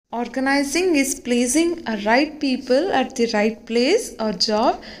Organizing is placing a right people at the right place or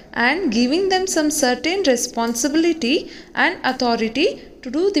job and giving them some certain responsibility and authority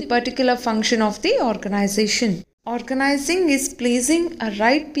to do the particular function of the organization. Organizing is placing a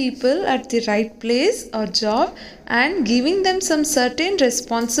right people at the right place or job and giving them some certain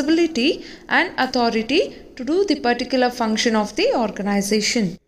responsibility and authority to do the particular function of the organization.